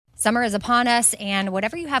Summer is upon us, and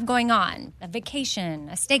whatever you have going on, a vacation,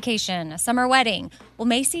 a staycation, a summer wedding, well,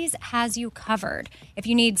 Macy's has you covered. If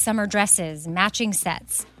you need summer dresses, matching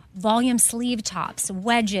sets, volume sleeve tops,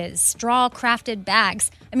 wedges, straw crafted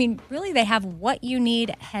bags, really they have what you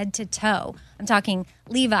need head to toe. I'm talking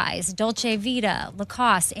Levi's, Dolce Vita,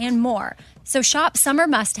 Lacoste, and more. So shop summer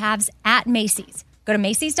must-haves at Macy's. Go to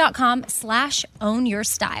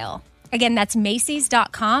Macys.com/ownyourstyle. Again, that's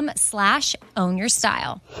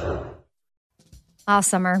Macys.com/ownyourstyle.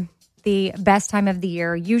 Summer, the best time of the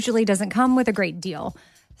year, usually doesn't come with a great deal.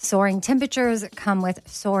 Soaring temperatures come with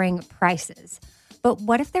soaring prices. But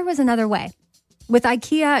what if there was another way? With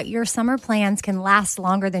IKEA, your summer plans can last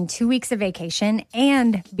longer than 2 weeks of vacation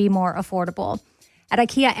and be more affordable. At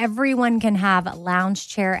IKEA, everyone can have lounge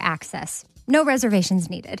chair access. No reservations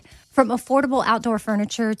needed. From affordable outdoor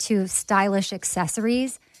furniture to stylish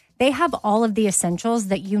accessories, they have all of the essentials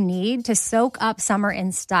that you need to soak up summer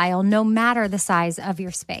in style, no matter the size of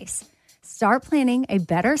your space. Start planning a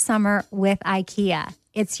better summer with IKEA.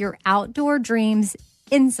 It's your outdoor dreams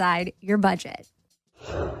inside your budget.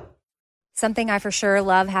 Something I for sure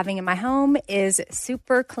love having in my home is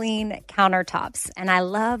super clean countertops, and I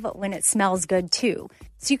love when it smells good too.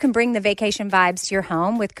 So you can bring the vacation vibes to your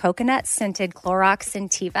home with coconut-scented Clorox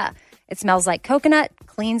Scentiva. It smells like coconut,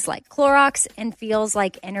 cleans like Clorox, and feels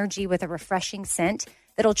like energy with a refreshing scent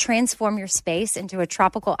that'll transform your space into a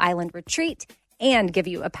tropical island retreat and give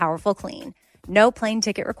you a powerful clean. No plane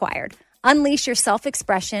ticket required. Unleash your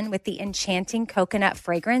self-expression with the enchanting coconut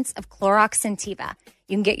fragrance of Clorox Scentiva.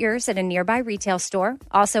 You can get yours at a nearby retail store,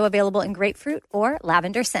 also available in grapefruit or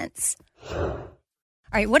lavender scents. All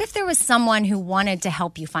right, what if there was someone who wanted to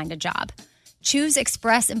help you find a job? Choose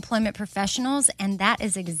Express Employment Professionals, and that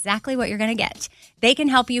is exactly what you're going to get. They can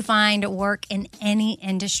help you find work in any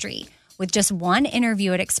industry. With just one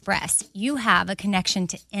interview at Express, you have a connection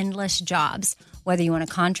to endless jobs. Whether you want a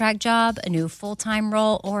contract job, a new full-time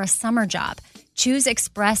role, or a summer job, choose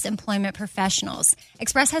Express Employment Professionals.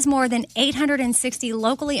 Express has more than 860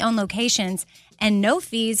 locally owned locations and no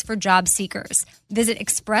fees for job seekers. Visit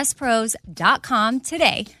expresspros.com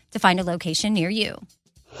today to find a location near you.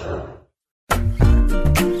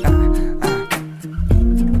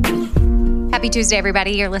 Happy Tuesday,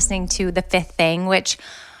 everybody. You're listening to The Fifth Thing, which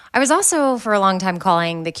I was also for a long time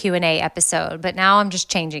calling the Q&A episode, but now I'm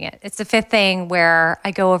just changing it. It's The Fifth Thing where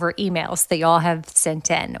I go over emails that y'all have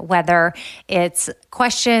sent in, whether it's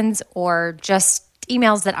questions or just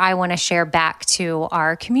emails that I want to share back to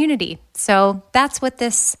our community. So that's what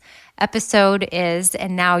this episode is,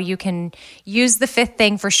 and now you can use The Fifth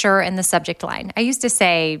Thing for sure in the subject line. I used to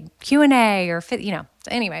say Q&A or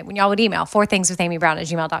anyway, when y'all would email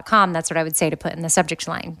 4thingswithamybrown@gmail.com, that's what I would say to put in the subject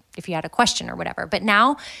line if you had a question or whatever. But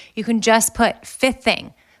now you can just put Fifth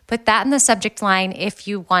Thing. Put that in the subject line if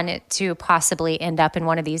you want it to possibly end up in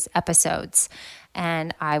one of these episodes.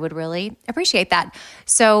 And I would really appreciate that.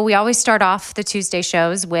 So we always start off the Tuesday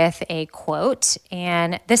shows with a quote,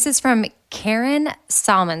 and this is from Karen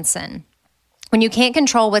Salmonson. When you can't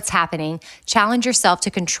control what's happening, challenge yourself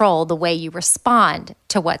to control the way you respond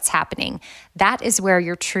to what's happening. That is where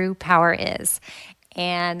your true power is.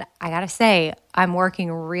 And I gotta say, I'm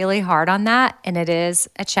working really hard on that, and it is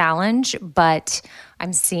a challenge, but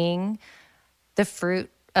I'm seeing the fruit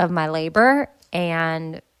of my labor,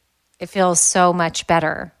 and it feels so much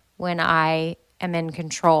better when I am in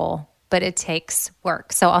control, but it takes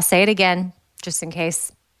work. So I'll say it again, just in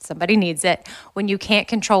case somebody needs it. When you can't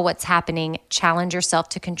control what's happening, challenge yourself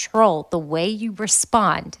to control the way you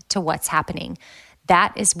respond to what's happening.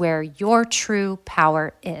 That is where your true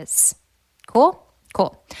power is. Cool?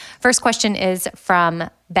 Cool. First question is from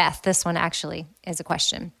Beth. This one actually is a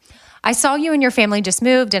question. I saw you and your family just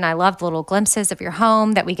moved, and I loved little glimpses of your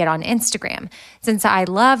home that we get on Instagram. Since I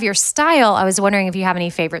love your style, I was wondering if you have any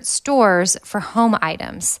favorite stores for home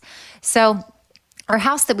items. So our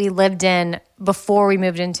house that we lived in before we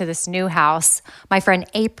moved into this new house, my friend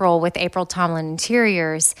April with April Tomlin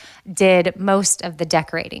Interiors did most of the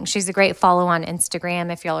decorating. She's a great follow on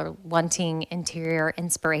Instagram if y'all are wanting interior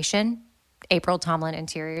inspiration. April Tomlin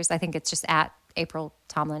Interiors. I think it's just at April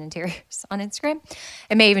Tomlin Interiors on Instagram.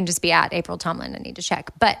 It may even just be at April Tomlin. I need to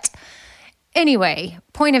check. But anyway,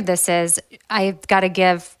 point of this is I've got to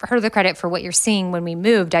give her the credit for what you're seeing when we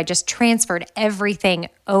moved. I just transferred everything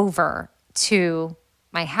over to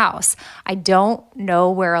my house. I don't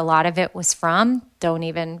know where a lot of it was from. Don't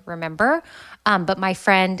even remember. But my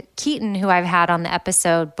friend Keaton, who I've had on the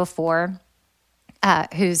episode before,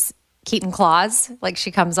 who's Keaton Claus, like she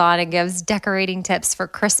comes on and gives decorating tips for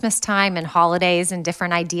Christmas time and holidays and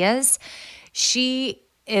different ideas. She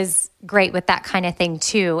is great with that kind of thing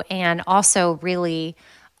too. And also really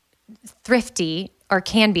thrifty, or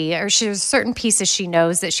can be, or there's certain pieces she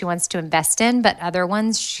knows that she wants to invest in, but other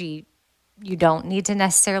ones you don't need to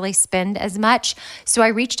necessarily spend as much. So I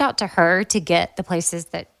reached out to her to get the places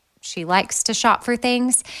that she likes to shop for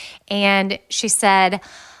things. And she said,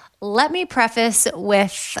 let me preface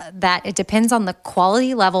with that it depends on the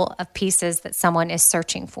quality level of pieces that someone is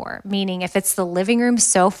searching for. Meaning, if it's the living room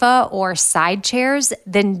sofa or side chairs,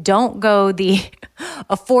 then don't go the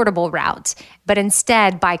affordable route, but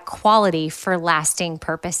instead buy quality for lasting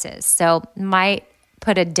purposes. So might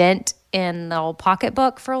put a dent in the old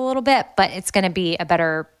pocketbook for a little bit, but it's going to be a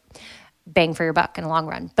better bang for your buck in the long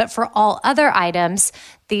run. But for all other items,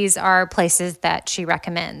 these are places that she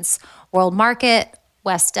recommends: World Market,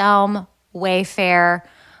 West Elm, Wayfair,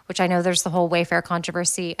 which I know there's the whole Wayfair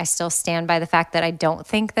controversy. I still stand by the fact that I don't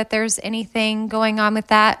think that there's anything going on with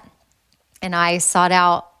that. And I sought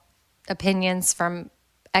out opinions from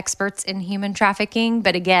experts in human trafficking.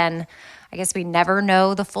 But again, I guess we never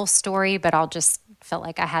know the full story, but I'll just felt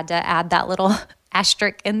like I had to add that little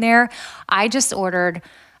asterisk in there. I just ordered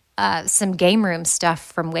some game room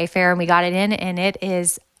stuff from Wayfair, and we got it in, and it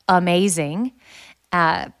is amazing.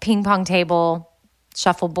 Ping pong table,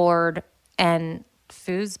 shuffleboard, and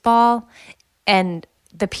foosball, and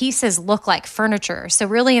the pieces look like furniture. So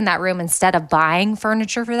really in that room, instead of buying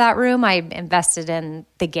furniture for that room, I invested in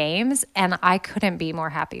the games, and I couldn't be more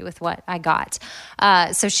happy with what I got.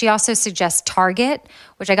 So she also suggests Target,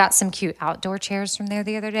 which I got some cute outdoor chairs from there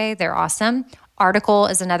the other day. They're awesome. Article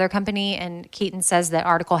is another company, and Keaton says that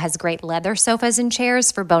Article has great leather sofas and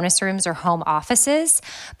chairs for bonus rooms or home offices,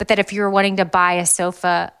 but that if you're wanting to buy a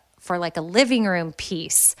sofa for like a living room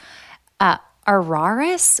piece,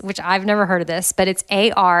 Araurus, which I've never heard of this, but it's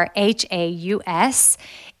Arhaus.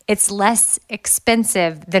 It's less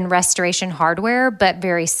expensive than Restoration Hardware, but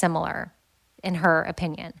very similar in her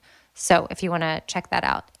opinion. So if you want to check that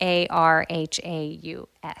out, Arhaus.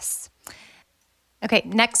 Okay,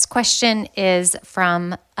 next question is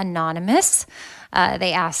from Anonymous.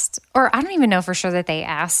 They asked, or I don't even know for sure that they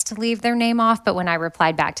asked to leave their name off, but when I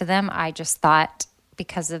replied back to them, I just thought,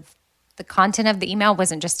 because of the content of the email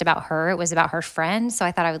wasn't just about her, it was about her friend. So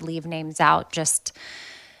I thought I would leave names out just,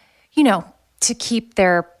 to keep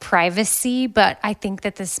their privacy. But I think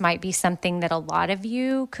that this might be something that a lot of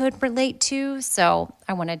you could relate to. So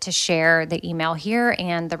I wanted to share the email here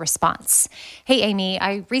and the response. Hey, Amy,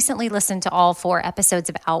 I recently listened to all 4 episodes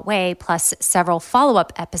of Outweigh, plus several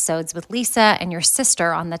follow-up episodes with Lisa and your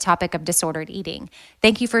sister on the topic of disordered eating.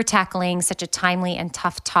 Thank you for tackling such a timely and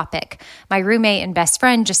tough topic. My roommate and best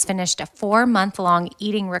friend just finished a 4-month-long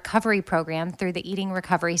eating recovery program through the Eating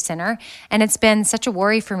Recovery Center, and it's been such a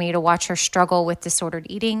worry for me to watch her struggle with disordered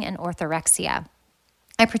eating and orthorexia.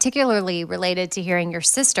 I particularly related to hearing your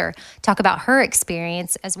sister talk about her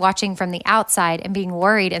experience as watching from the outside and being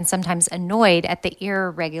worried and sometimes annoyed at the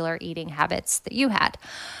irregular eating habits that you had.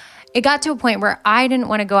 It got to a point where I didn't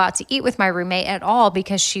want to go out to eat with my roommate at all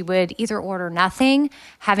because she would either order nothing,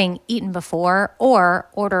 having eaten before, or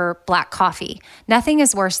order black coffee. Nothing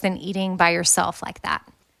is worse than eating by yourself like that.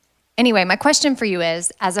 Anyway, my question for you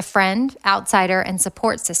is, as a friend, outsider, and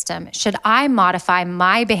support system, should I modify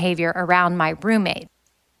my behavior around my roommate?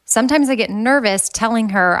 Sometimes I get nervous telling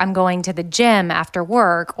her I'm going to the gym after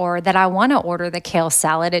work, or that I want to order the kale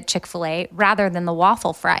salad at Chick-fil-A rather than the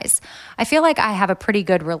waffle fries. I feel like I have a pretty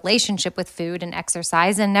good relationship with food and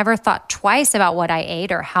exercise and never thought twice about what I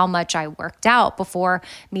ate or how much I worked out before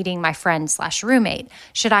meeting my friend/roommate.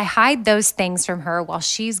 Should I hide those things from her while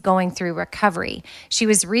she's going through recovery? She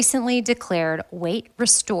was recently declared weight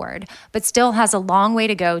restored, but still has a long way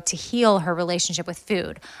to go to heal her relationship with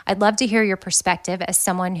food. I'd love to hear your perspective as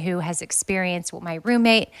someone who has experienced what my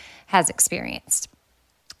roommate has experienced.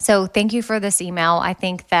 So thank you for this email. I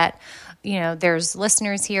think that, there's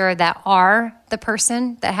listeners here that are the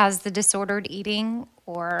person that has the disordered eating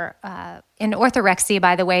or in orthorexia,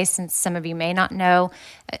 by the way, since some of you may not know,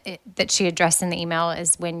 that she addressed in the email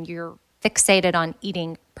is when you're fixated on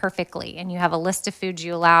eating perfectly and you have a list of foods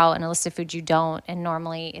you allow and a list of foods you don't. And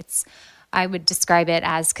normally I would describe it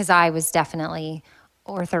as, because I was definitely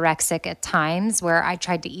orthorexic at times where I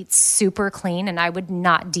tried to eat super clean and I would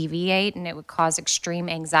not deviate, and it would cause extreme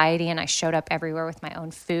anxiety, and I showed up everywhere with my own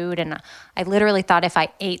food, and I literally thought if I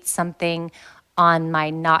ate something on my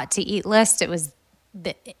not to eat list, it was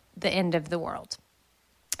the end of the world.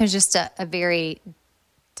 It was just a very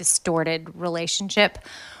distorted relationship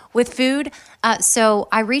with food. So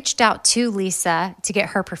I reached out to Lisa to get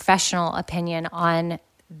her professional opinion on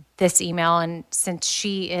this email, and since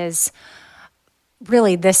she is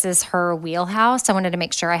really, this is her wheelhouse, I wanted to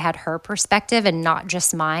make sure I had her perspective and not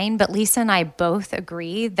just mine. But Lisa and I both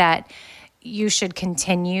agree that you should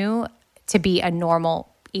continue to be a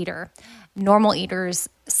normal eater. Normal eaters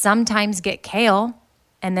sometimes get kale,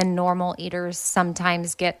 and then normal eaters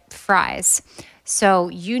sometimes get fries. So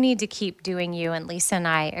you need to keep doing you, and Lisa and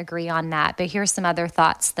I agree on that. But here's some other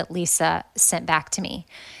thoughts that Lisa sent back to me.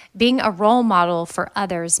 Being a role model for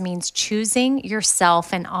others means choosing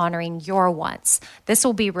yourself and honoring your wants. This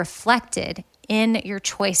will be reflected in your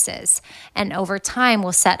choices, and over time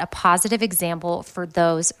will set a positive example for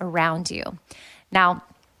those around you. Now,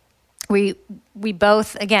 we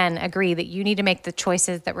both, again, agree that you need to make the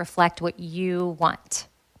choices that reflect what you want,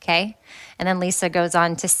 okay? And then Lisa goes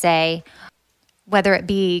on to say, whether it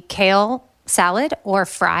be kale salad or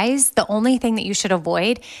fries, the only thing that you should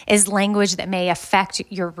avoid is language that may affect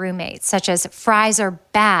your roommates, such as fries are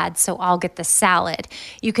bad, so I'll get the salad.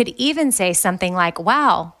 You could even say something like,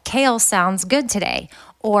 wow, kale sounds good today.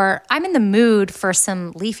 Or I'm in the mood for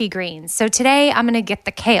some leafy greens, so today I'm going to get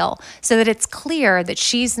the kale, so that it's clear that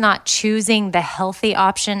she's not choosing the healthy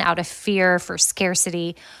option out of fear for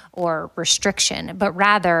scarcity or restriction, but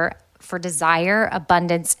rather for desire,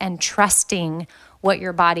 abundance, and trusting what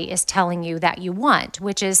your body is telling you that you want,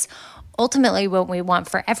 which is ultimately what we want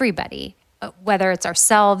for everybody, whether it's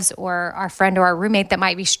ourselves or our friend or our roommate that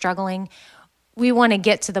might be struggling. We want to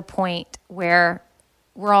get to the point where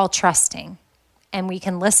we're all trusting and we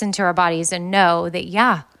can listen to our bodies and know that,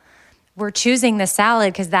 yeah, we're choosing the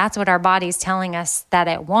salad because that's what our body's telling us that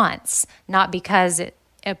it wants, not because it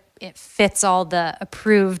fits all the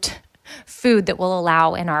approved food that we'll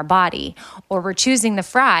allow in our body. Or we're choosing the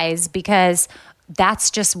fries because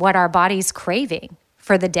that's just what our body's craving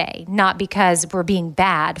for the day, not because we're being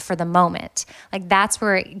bad for the moment. Like, that's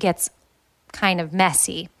where it gets kind of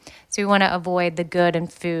messy. So we want to avoid the good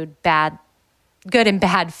and bad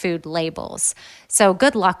food labels. So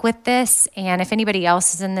good luck with this. And if anybody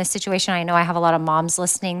else is in this situation, I know I have a lot of moms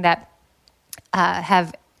listening that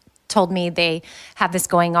have told me they have this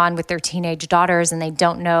going on with their teenage daughters and they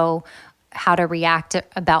don't know how to react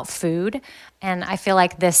about food. And I feel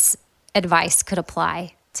like this advice could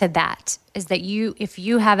apply to that, is that if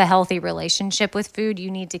you have a healthy relationship with food, you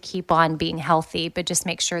need to keep on being healthy, but just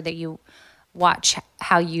make sure that you watch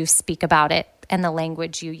how you speak about it and the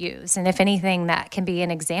language you use. And if anything, that can be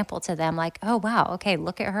an example to them, like, oh, wow, okay,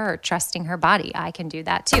 look at her trusting her body. I can do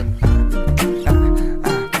that too.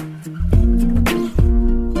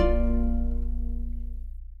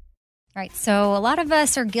 All right, so a lot of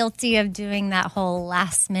us are guilty of doing that whole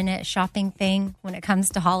last-minute shopping thing when it comes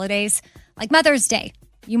to holidays, like Mother's Day.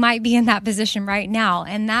 You might be in that position right now,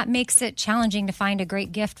 and that makes it challenging to find a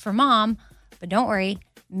great gift for mom. But don't worry,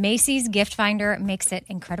 Macy's Gift Finder makes it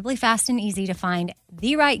incredibly fast and easy to find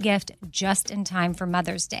the right gift just in time for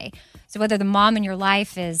Mother's Day. So whether the mom in your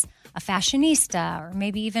life is a fashionista or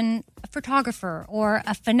maybe even a photographer or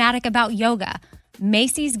a fanatic about yoga,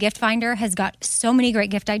 Macy's Gift Finder has got so many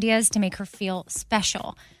great gift ideas to make her feel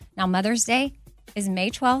special. Now, Mother's Day is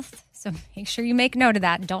May 12th, so make sure you make note of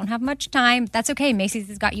that. Don't have much time. That's okay. Macy's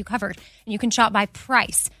has got you covered. And you can shop by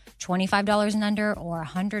price, $25 and under or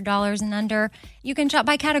 $100 and under. You can shop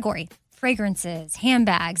by category, fragrances,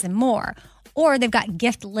 handbags, and more. Or they've got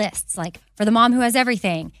gift lists, like for the mom who has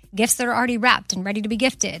everything, gifts that are already wrapped and ready to be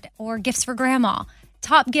gifted, or gifts for grandma.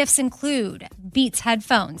 Top gifts include Beats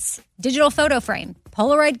headphones, digital photo frame,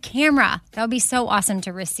 Polaroid camera. That would be so awesome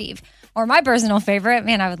to receive. Or my personal favorite,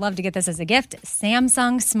 man, I would love to get this as a gift,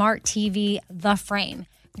 Samsung Smart TV, The Frame.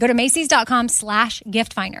 Go to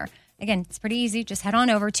Macys.com/giftfinder. Again, it's pretty easy. Just head on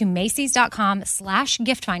over to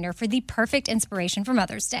Macys.com/giftfinder for the perfect inspiration for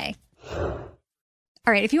Mother's Day.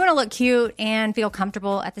 All right, if you want to look cute and feel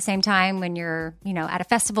comfortable at the same time when you're, at a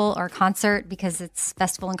festival or a concert, because it's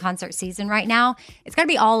festival and concert season right now, it's got to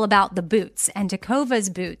be all about the boots. And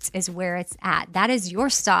Tecovas Boots is where it's at. That is your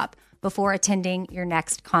stop before attending your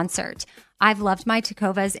next concert. I've loved my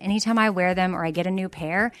Tecovas. Anytime I wear them or I get a new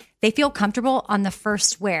pair, they feel comfortable on the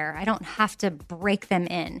first wear. I don't have to break them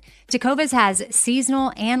in. Tecovas has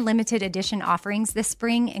seasonal and limited edition offerings this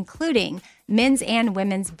spring, including men's and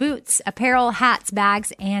women's boots, apparel, hats,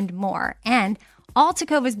 bags, and more. And all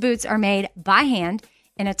Tecovas boots are made by hand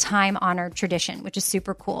in a time-honored tradition, which is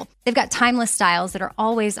super cool. They've got timeless styles that are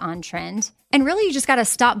always on trend. And really, you just got to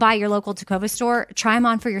stop by your local Tecovas store, try them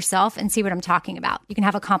on for yourself, and see what I'm talking about. You can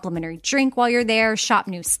have a complimentary drink while you're there, shop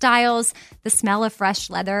new styles. The smell of fresh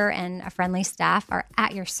leather and a friendly staff are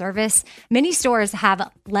at your service. Many stores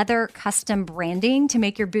have leather custom branding to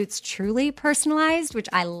make your boots truly personalized, which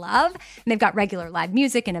I love. And they've got regular live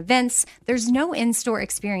music and events. There's no in-store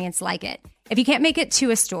experience like it. If you can't make it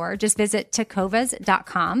to a store, just visit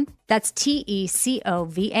tecovas.com. That's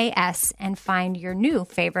Tecovas, and find your new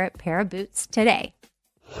favorite pair of boots today.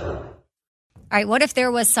 All right, what if there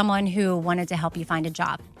was someone who wanted to help you find a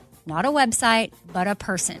job? Not a website, but a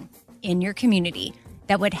person in your community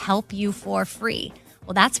that would help you for free.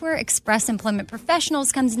 Well, that's where Express Employment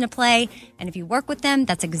Professionals comes into play. And if you work with them,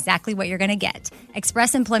 that's exactly what you're going to get.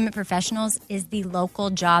 Express Employment Professionals is the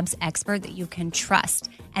local jobs expert that you can trust.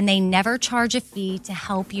 And they never charge a fee to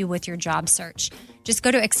help you with your job search. Just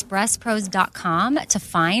go to expresspros.com to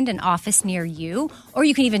find an office near you, or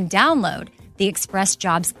you can even download the Express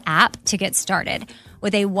Jobs app to get started.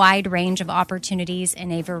 With a wide range of opportunities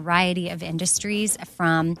in a variety of industries,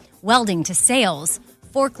 from welding to sales,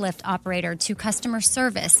 forklift operator to customer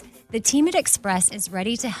service, the team at Express is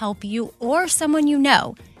ready to help you or someone you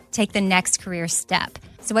know take the next career step.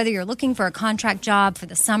 So whether you're looking for a contract job for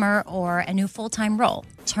the summer or a new full-time role,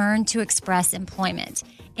 turn to Express Employment.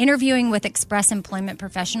 Interviewing with Express Employment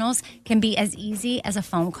Professionals can be as easy as a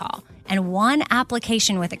phone call, and one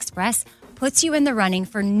application with Express puts you in the running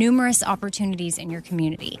for numerous opportunities in your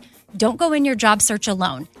community. Don't go in your job search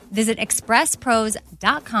alone. Visit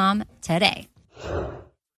expresspros.com today.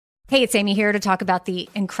 Hey, it's Amy here to talk about the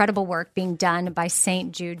incredible work being done by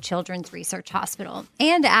St. Jude Children's Research Hospital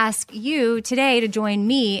and ask you today to join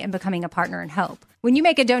me in becoming a partner in hope. When you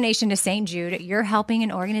make a donation to St. Jude, you're helping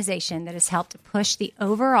an organization that has helped push the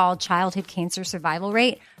overall childhood cancer survival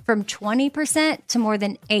rate from 20% to more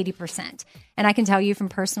than 80%. And I can tell you from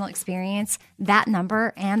personal experience, that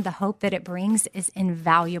number and the hope that it brings is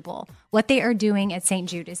invaluable. What they are doing at St.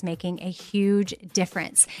 Jude is making a huge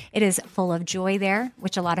difference. It is full of joy there,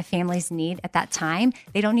 which a lot of families need at that time.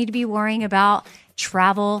 They don't need to be worrying about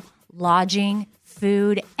travel, lodging,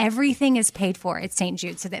 food. Everything is paid for at St.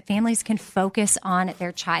 Jude so that families can focus on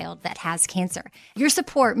their child that has cancer. Your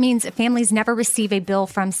support means that families never receive a bill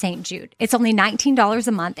from St. Jude. It's only $19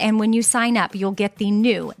 a month, and when you sign up, you'll get the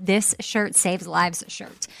new This Shirt Saves Lives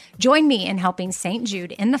shirt. Join me in helping St.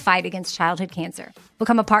 Jude in the fight against childhood cancer.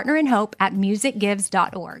 Become a partner in hope at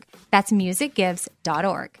musicgives.org. That's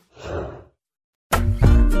musicgives.org.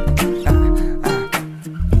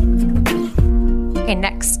 Okay,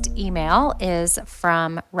 next email is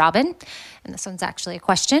from Robin, and this one's actually a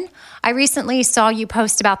question. I recently saw you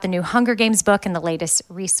post about the new Hunger Games book and the latest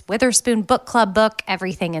Reese Witherspoon book club book,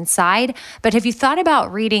 Everything Inside, but have you thought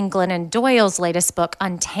about reading Glennon Doyle's latest book,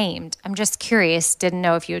 Untamed? I'm just curious, didn't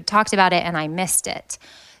know if you had talked about it and I missed it.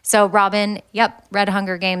 So Robin, yep, read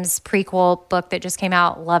Hunger Games prequel book that just came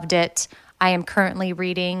out, loved it. I am currently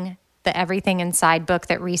reading the Everything Inside book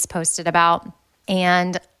that Reese posted about,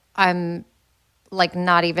 and I'm like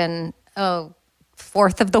not even a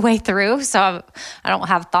fourth of the way through. So I don't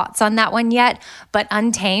have thoughts on that one yet, but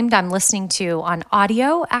Untamed, I'm listening to on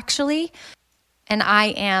audio actually. And I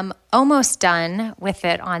am almost done with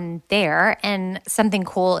it on there. And something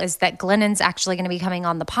cool is that Glennon's actually going to be coming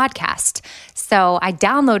on the podcast. So I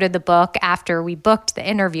downloaded the book after we booked the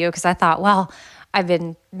interview because I thought, well, I've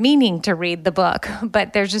been meaning to read the book,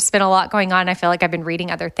 but there's just been a lot going on. I feel like I've been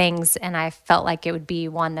reading other things, and I felt like it would be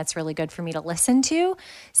one that's really good for me to listen to.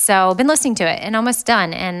 So I've been listening to it and almost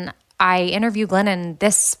done. And I interview Glennon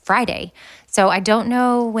this Friday. So I don't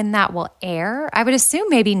know when that will air. I would assume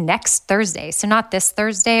maybe next Thursday. So not this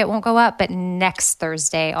Thursday, it won't go up, but next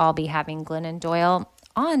Thursday, I'll be having Glennon Doyle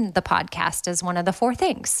on the podcast as one of the 4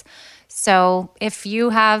 things. So if you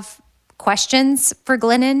have questions for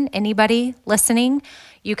Glennon, anybody listening,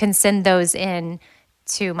 you can send those in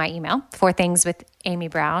to my email,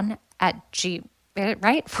 4thingswithamybrown at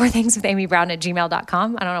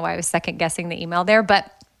gmail.com. I don't know why I was second guessing the email there,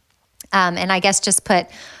 but, and I guess just put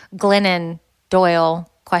Glennon Doyle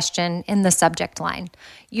question in the subject line.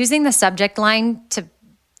 Using the subject line to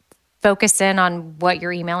focus in on what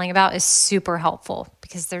you're emailing about is super helpful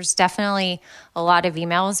because there's definitely a lot of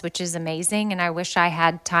emails, which is amazing. And I wish I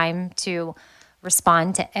had time to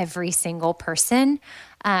respond to every single person.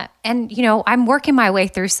 And, you know, I'm working my way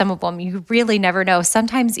through some of them. You really never know.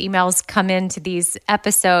 Sometimes emails come into these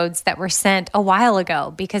episodes that were sent a while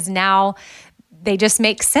ago because now they just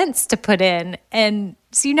make sense to put in. And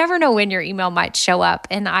so you never know when your email might show up.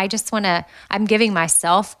 And I just I'm giving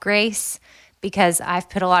myself grace because I've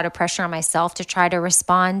put a lot of pressure on myself to try to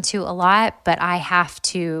respond to a lot, but I have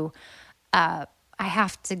to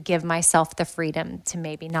give myself the freedom to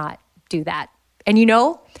maybe not do that. And you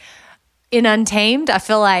know, in Untamed, I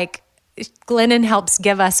feel like Glennon helps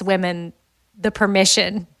give us women the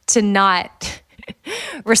permission to not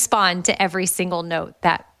respond to every single note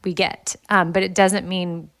that we get. But it doesn't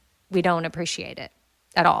mean we don't appreciate it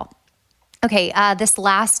at all. Okay, this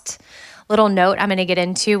last little note I'm going to get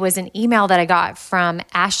into was an email that I got from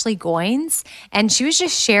Ashley Goins, and she was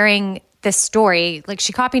just sharing this story. Like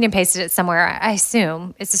she copied and pasted it somewhere. I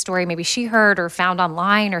assume it's a story maybe she heard or found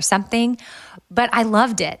online or something, but I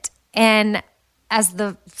loved it. And as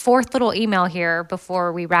the fourth little email here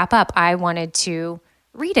before we wrap up, I wanted to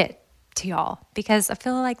read it to y'all because I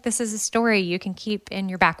feel like this is a story you can keep in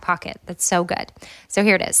your back pocket. That's so good. So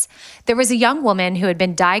here it is. There was a young woman who had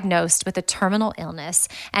been diagnosed with a terminal illness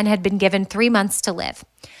and had been given 3 months to live.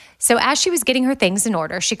 So as she was getting her things in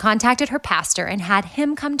order, she contacted her pastor and had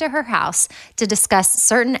him come to her house to discuss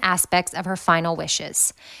certain aspects of her final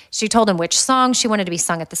wishes. She told him which song she wanted to be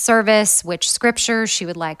sung at the service, which scripture she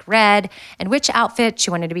would like read, and which outfit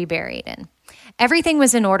she wanted to be buried in. Everything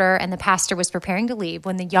was in order, and the pastor was preparing to leave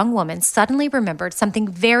when the young woman suddenly remembered something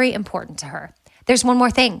very important to her. "There's one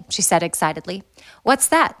more thing," she said excitedly. "What's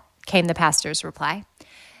that?" came the pastor's reply.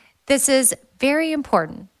 "This is very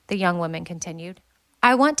important," the young woman continued.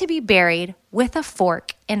 "I want to be buried with a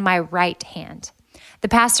fork in my right hand." The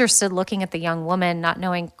pastor stood looking at the young woman, not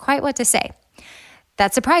knowing quite what to say.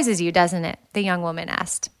 "That surprises you, doesn't it?" the young woman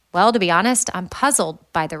asked. "Well, to be honest, I'm puzzled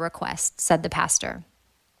by the request," said the pastor.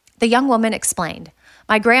 The young woman explained,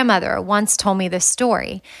 "My grandmother once told me this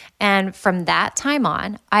story, and from that time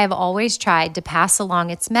on, I have always tried to pass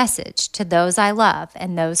along its message to those I love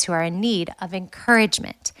and those who are in need of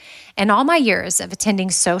encouragement. In all my years of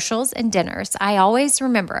attending socials and dinners, I always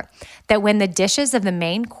remember that when the dishes of the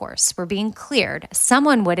main course were being cleared,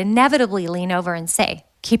 someone would inevitably lean over and say,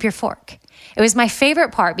 'Keep your fork.' It was my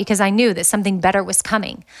favorite part because I knew that something better was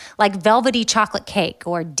coming, like velvety chocolate cake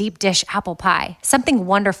or deep dish apple pie, something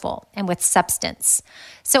wonderful and with substance.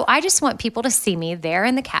 So I just want people to see me there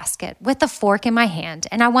in the casket with the fork in my hand,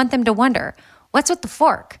 and I want them to wonder, what's with the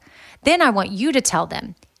fork? Then I want you to tell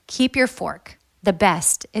them, 'Keep your fork. The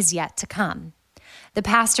best is yet to come.'" The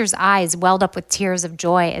pastor's eyes welled up with tears of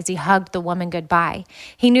joy as he hugged the woman goodbye.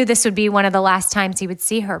 He knew this would be one of the last times he would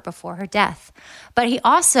see her before her death. But he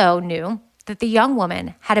also knew that the young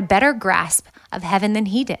woman had a better grasp of heaven than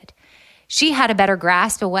he did. She had a better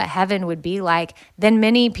grasp of what heaven would be like than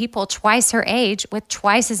many people twice her age with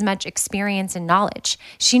twice as much experience and knowledge.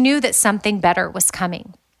 She knew that something better was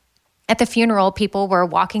coming. At the funeral, people were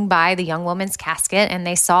walking by the young woman's casket and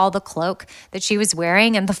they saw the cloak that she was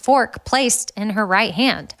wearing and the fork placed in her right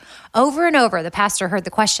hand. Over and over, the pastor heard the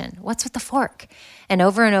question, "What's with the fork?" And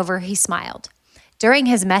over he smiled. During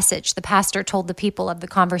his message, the pastor told the people of the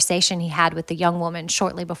conversation he had with the young woman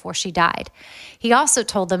shortly before she died. He also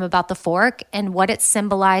told them about the fork and what it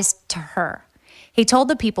symbolized to her. He told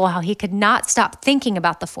the people how he could not stop thinking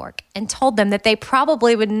about the fork and told them that they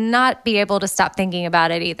probably would not be able to stop thinking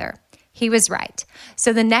about it either. He was right.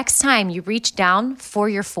 So the next time you reach down for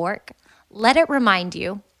your fork, let it remind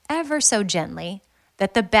you, ever so gently,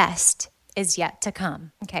 that the best is yet to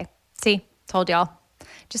come. Okay, see, told y'all.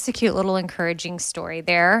 Just a cute little encouraging story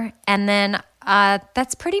there. And then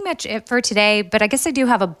that's pretty much it for today. But I guess I do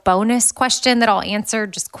have a bonus question that I'll answer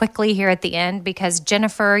just quickly here at the end because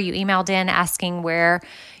Jennifer, you emailed in asking where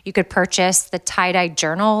you could purchase the tie-dye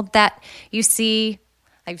journal that you see.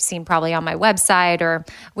 I've seen probably on my website or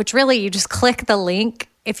which really you just click the link.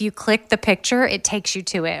 If you click the picture, it takes you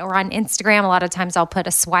to it. Or on Instagram, a lot of times I'll put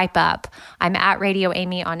a swipe up. I'm at Radio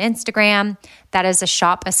Amy on Instagram. That is a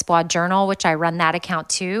Shop Espoir journal, which I run that account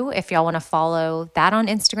too. If y'all want to follow that on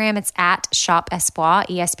Instagram, it's at Shop Espoir,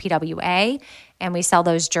 ESPWA. And we sell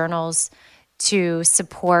those journals to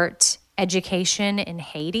support education in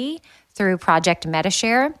Haiti through Project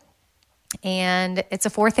Metashare. And it's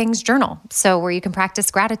a 4 things journal. So where you can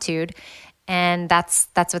practice gratitude. And that's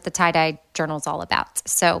what the tie-dye journal is all about.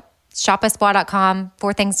 So shopespoir.com,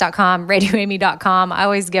 4things.com, radioamy.com. I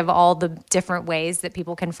always give all the different ways that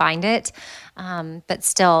people can find it. But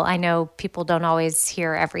still, I know people don't always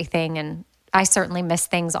hear everything. And I certainly miss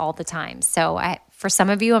things all the time. So for some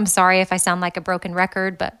of you, I'm sorry if I sound like a broken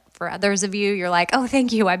record, but for others of you, you're like, oh,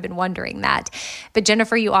 thank you. I've been wondering that. But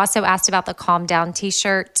Jennifer, you also asked about the Calm Down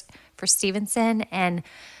t-shirt for Stevenson, and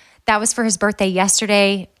that was for his birthday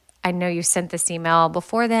yesterday. I know you sent this email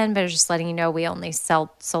before then, but I was just letting you know we only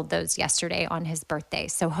sold those yesterday on his birthday.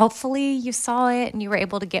 So hopefully you saw it and you were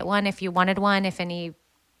able to get one if you wanted one. If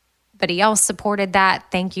anybody else supported that,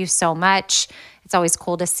 thank you so much. It's always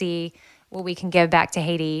cool to see what we can give back to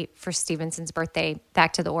Haiti for Stevenson's birthday,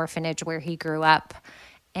 back to the orphanage where he grew up.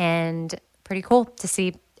 And pretty cool to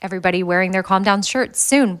see everybody wearing their Calm Down shirts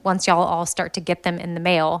soon once y'all all start to get them in the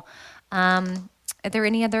mail. Are there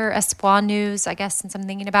any other Espoir news, I guess, since I'm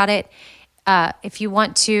thinking about it? If you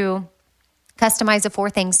want to customize a 4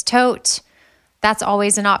 Things tote, that's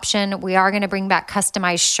always an option. We are going to bring back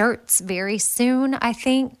customized shirts very soon, I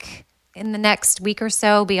think, in the next week or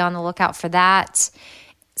so. Be on the lookout for that.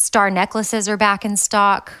 Star necklaces are back in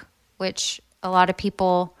stock, which a lot of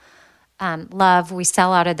people love. We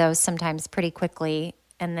sell out of those sometimes pretty quickly,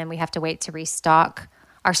 and then we have to wait to restock.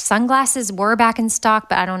 Our sunglasses were back in stock,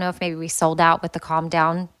 but I don't know if maybe we sold out with the Calm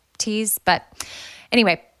Down teas. But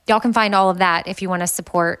anyway, y'all can find all of that if you want to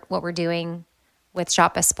support what we're doing with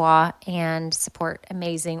Shop Espoir and support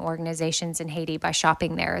amazing organizations in Haiti by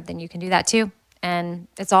shopping there. Then you can do that too. And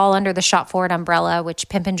it's all under the Shop Forward umbrella, which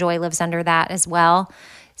Pimp and Joy lives under that as well.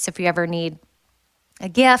 So if you ever need a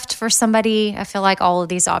gift for somebody, I feel like all of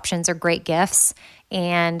these options are great gifts,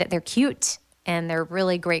 and they're cute and they're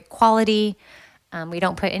really great quality. We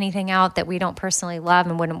don't put anything out that we don't personally love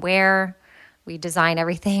and wouldn't wear. We design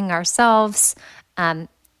everything ourselves. At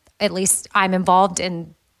least I'm involved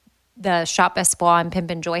in the Shop Espoir and Pimp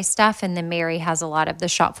and Joy stuff, and then Mary has a lot of the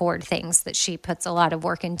Shop Forward things that she puts a lot of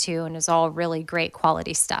work into and is all really great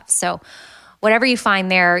quality stuff. So whatever you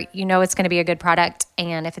find there, you know it's going to be a good product,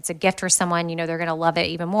 and if it's a gift for someone, you know they're going to love it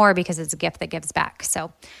even more because it's a gift that gives back.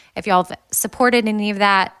 So if y'all have supported any of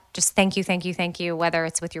that, just thank you, whether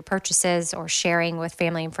it's with your purchases or sharing with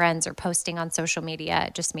family and friends or posting on social media.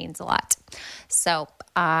 It just means a lot. So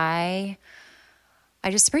I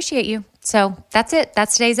just appreciate you. So that's it.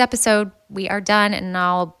 That's today's episode. We are done, and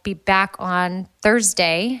I'll be back on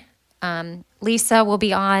Thursday. Lisa will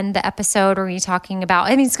be on the episode where we're talking about,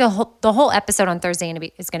 the whole episode on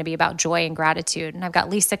Thursday is going to be about joy and gratitude. And I've got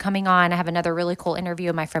Lisa coming on. I have another really cool interview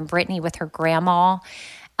with my friend Brittany with her grandma.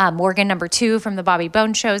 Morgan, number 2 from the Bobby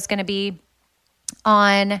Bones Show, is going to be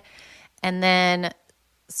on. And then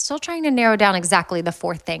still trying to narrow down exactly the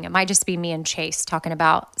 4th thing. It might just be me and Chase talking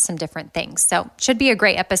about some different things. So should be a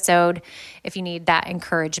great episode if you need that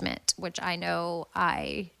encouragement, which I know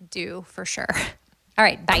I do for sure. All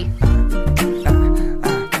right, bye.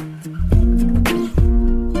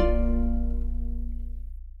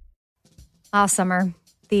 Summer,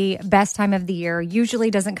 the best time of the year, usually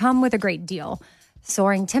doesn't come with a great deal.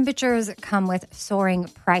 Soaring temperatures come with soaring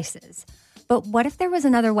prices. But what if there was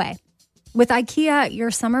another way? With IKEA,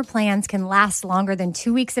 your summer plans can last longer than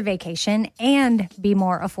 2 weeks of vacation and be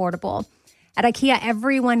more affordable. At IKEA,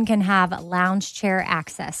 everyone can have lounge chair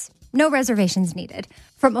access. No reservations needed.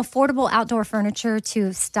 From affordable outdoor furniture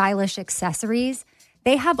to stylish accessories,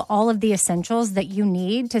 they have all of the essentials that you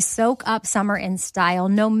need to soak up summer in style,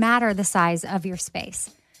 no matter the size of your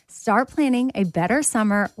space. Start planning a better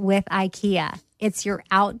summer with IKEA. It's your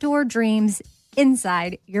outdoor dreams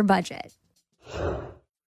inside your budget. All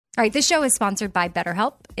right, this show is sponsored by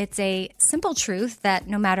BetterHelp. It's a simple truth that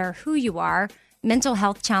no matter who you are, mental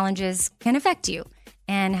health challenges can affect you,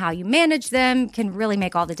 and how you manage them can really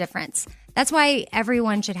make all the difference. That's why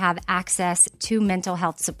everyone should have access to mental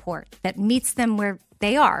health support that meets them where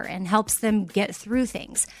they are and helps them get through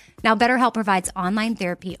things. Now, BetterHelp provides online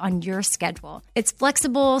therapy on your schedule. It's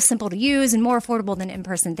flexible, simple to use, and more affordable than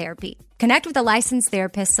in-person therapy. Connect with a licensed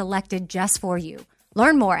therapist selected just for you.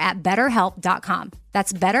 Learn more at BetterHelp.com.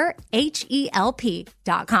 That's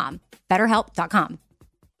BetterHelp.com. BetterHelp.com.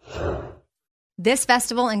 This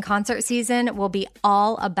festival and concert season will be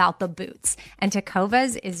all about the boots, and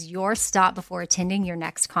Tecovas is your stop before attending your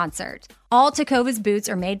next concert. All Tecovas boots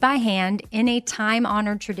are made by hand in a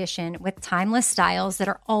time-honored tradition with timeless styles that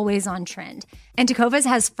are always on trend. And Tecovas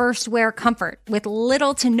has first wear comfort with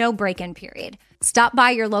little to no break-in period. Stop by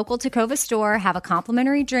your local Tecovas store, have a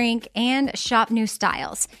complimentary drink, and shop new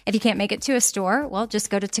styles. If you can't make it to a store, well, just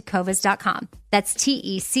go to tecovas.com. That's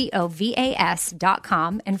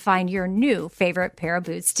TECOVAS.com and find your new favorite pair of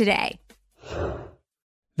boots today.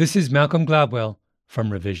 This is Malcolm Gladwell from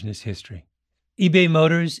Revisionist History. eBay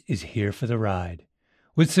Motors is here for the ride.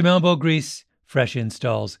 With some elbow grease, fresh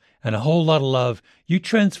installs, and a whole lot of love, you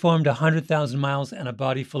transformed 100,000 miles and a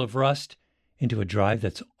body full of rust into a drive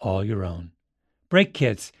that's all your own. Brake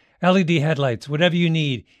kits, LED headlights, whatever you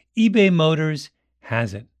need, eBay Motors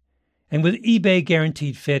has it. And with eBay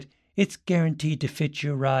Guaranteed Fit, it's guaranteed to fit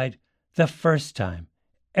your ride the first time,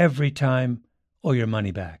 every time, or your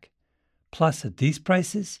money back. Plus, at these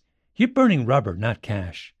prices, you're burning rubber, not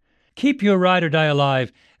cash. Keep your ride or die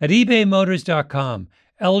alive at ebaymotors.com.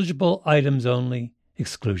 Eligible items only.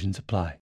 Exclusions apply.